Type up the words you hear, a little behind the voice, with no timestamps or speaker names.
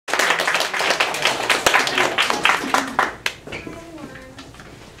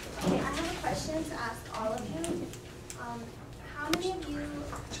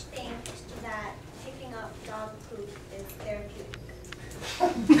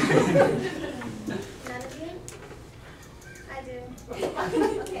None of you? I do.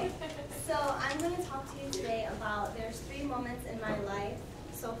 Okay, so I'm going to talk to you today about there's 3 moments in my life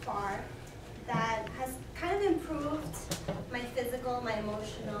so far that has kind of improved my physical, my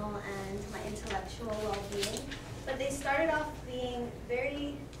emotional, and my intellectual well-being. But they started off being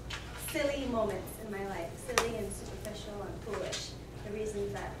very silly moments in my life, silly and superficial and foolish, the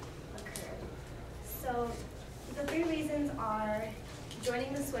reasons that occurred. So the 3 reasons are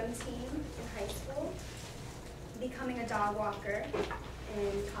joining the swim team in high school, becoming a dog walker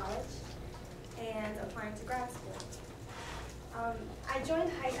in college, and applying to grad school. I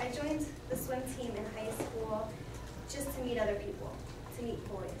joined the swim team in high school just to meet other people, to meet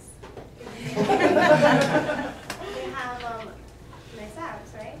boys. They have nice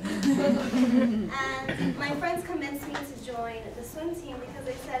abs, right? And my friends convinced me to join the swim team because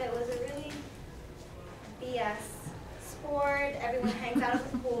they said it was a really BS sport. Everyone hangs out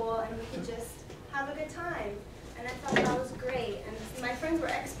at the pool and we could just have a good time. And I thought that was great. And my friends were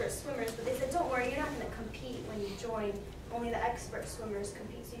expert swimmers, but they said, don't worry, you're not going to compete when you join. Only the expert swimmers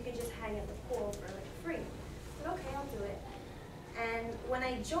compete, so you can just hang at the pool for like free. I said, okay, I'll do it. And when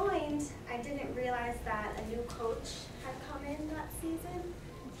I joined, I didn't realize that a new coach had come in that season.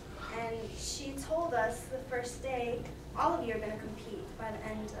 And she told us the first day, all of you are going to compete by the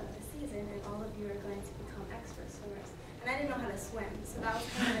end of the season, and all of you are going to become expert swimmers. And I didn't know how to swim, so that was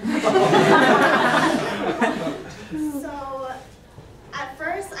kind of So at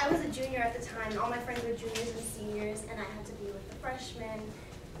first, I was a junior at the time, and all my friends were juniors and seniors, and I had to be with the freshmen,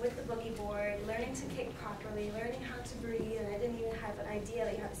 with the boogie board, learning to kick properly, learning how to breathe, and I didn't even have an idea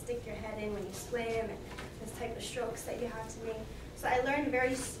that you have to stick your head in when you swim, and this type of strokes that you have to make. So I learned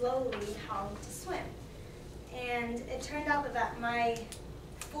very slowly how to swim. And it turned out that my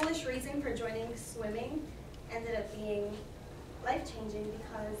foolish reason for joining swimming ended up being life-changing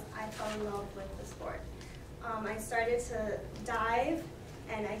because I fell in love with the sport. I started to dive,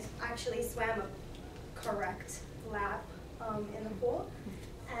 and I actually swam a correct lap in the pool,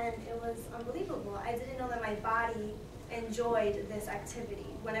 and it was unbelievable. I didn't know that my body enjoyed this activity.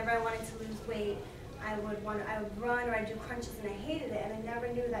 Whenever I wanted to lose weight, I would run or I'd do crunches, and I hated it, and I never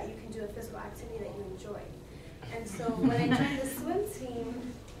knew that you can do a physical activity that you enjoy. And so when I joined the swim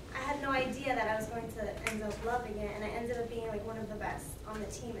team, I had no idea that I was going to end up loving it, and I ended up being like one of the best on the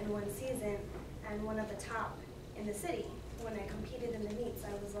team in one season, and one of the top in the city. When I competed in the meets,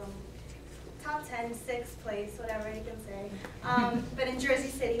 I was top 10, 6th place, whatever you can say. But in Jersey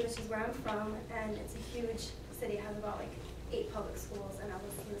City, which is where I'm from, and it's a huge city, it has about like 8 public schools, and I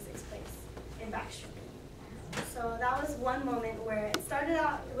was in the 6th place in backstroke. So that was one moment where it started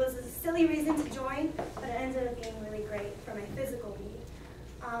out, it was a silly reason to join, but it ended up being really great for my physical need.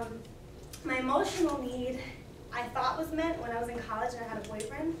 My emotional need, I thought was met when I was in college and I had a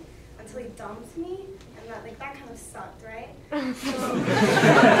boyfriend, until he dumped me, and that kind of sucked, right? So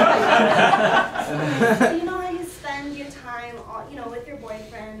you know how you spend your time, with your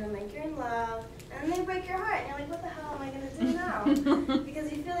boyfriend, and like you're in love, and then they break your heart, and you're like, what the hell am I gonna do now?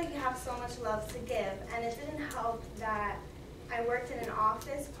 Because you feel like you have so much love to give, and it didn't help that I worked in an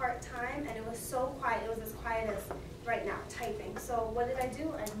office part-time, and it was so quiet. It was as quiet as right now, typing. So what did I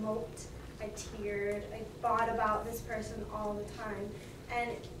do? I moped, I teared, I thought about this person all the time. And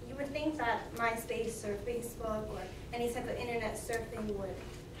you would think that MySpace or Facebook or any type of internet surfing would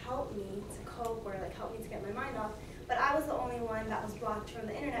help me to cope or like help me to get my mind off. But I was the only one that was blocked from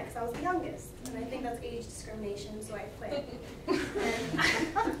the internet because I was the youngest. And I think that's age discrimination, so I quit.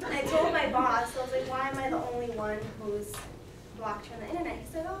 And I told my boss, I was like, why am I the only one who's blocked from the internet? He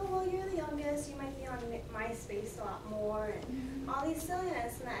said, oh, well, you're the youngest. You might be on MySpace a lot more and all these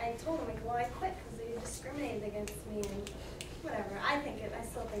silliness. And I told him, like, well, I quit because they discriminated against me and whatever. I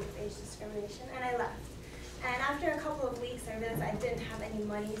still think it's age discrimination. And I left. And after a couple of weeks, I realized I didn't have any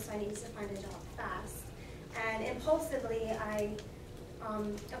money, so I needed to find a job fast. And impulsively, I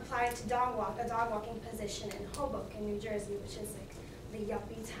applied to a dog walking position in Hoboken, New Jersey, which is like the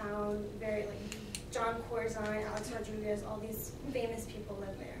yuppie town, very like John Corzine, Alex Rodriguez, all these famous people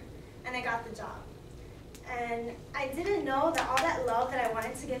live there. And I got the job. And I didn't know that all that love that I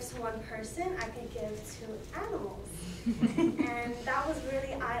wanted to give to one person, I could give to animals. And that was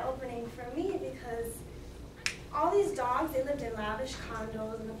really eye-opening for me because all these dogs, they lived in lavish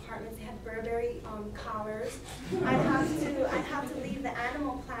condos and apartments. They had Burberry collars. I'd have to leave the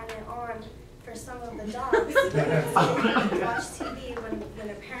Animal Planet on for some of the dogs so they could watch TV when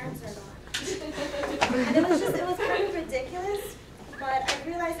their parents are gone. And it was kind of ridiculous, but I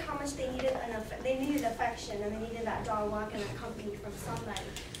realized how much they needed affection, and they needed that dog walk and that company from somebody.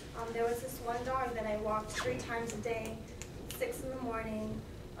 There was this one dog that I walked 3 times a day, 6 in the morning,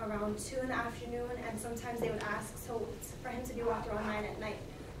 around 2 in the afternoon, and sometimes they would ask for him to be walked around 9 at night.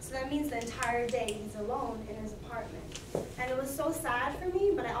 So that means the entire day he's alone in his apartment. And it was so sad for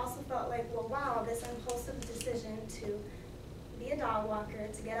me, but I also felt like, well, wow, this impulsive decision to be a dog walker,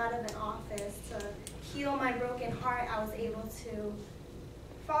 to get out of an office, to heal my broken heart, I was able to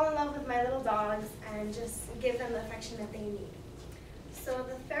fall in love with my little dogs and just give them the affection that they need. So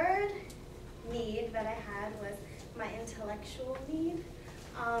the third need that I had was my intellectual need,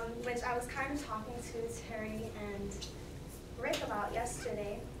 which I was kind of talking to Terry and Rick about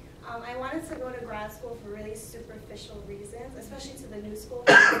yesterday. I wanted to go to grad school for really superficial reasons, especially to the new school.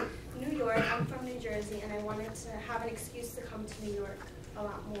 New York, I'm from New Jersey, and I wanted to have an excuse to come to New York a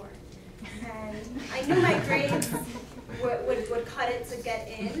lot more. And I knew my grades would cut it to get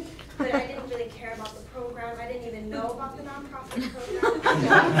in, but I didn't really care about the program. I didn't even know about the nonprofit program.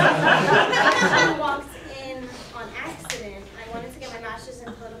 I walked in on accident. I wanted to get my master's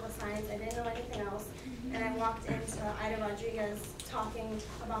in political science. I didn't know anything else. And I walked into Ida Rodriguez talking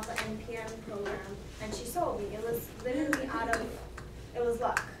about the NPM program, and she sold me. It was literally it was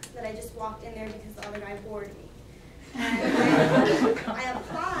luck that I just walked in there because the other guy bored me. And I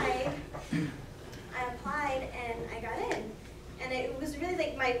applied and I got in. And it was really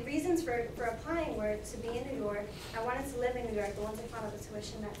like my reasons for applying were to be in New York. I wanted to live in New York, but once I found out the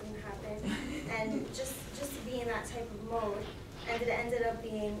tuition, that didn't happen. And just to be in that type of mode. And it ended up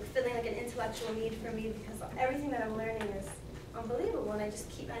feeling like an intellectual need for me because everything that I'm learning is unbelievable, and I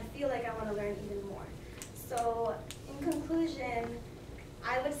feel like I want to learn even more. So in conclusion,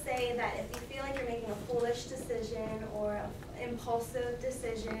 I would say that if you feel like you're making a foolish decision or an impulsive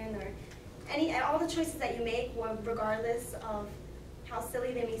decision or all the choices that you make, regardless of how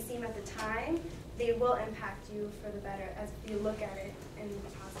silly they may seem at the time, they will impact you for the better as you look at it in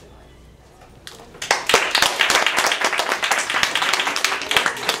a positive light.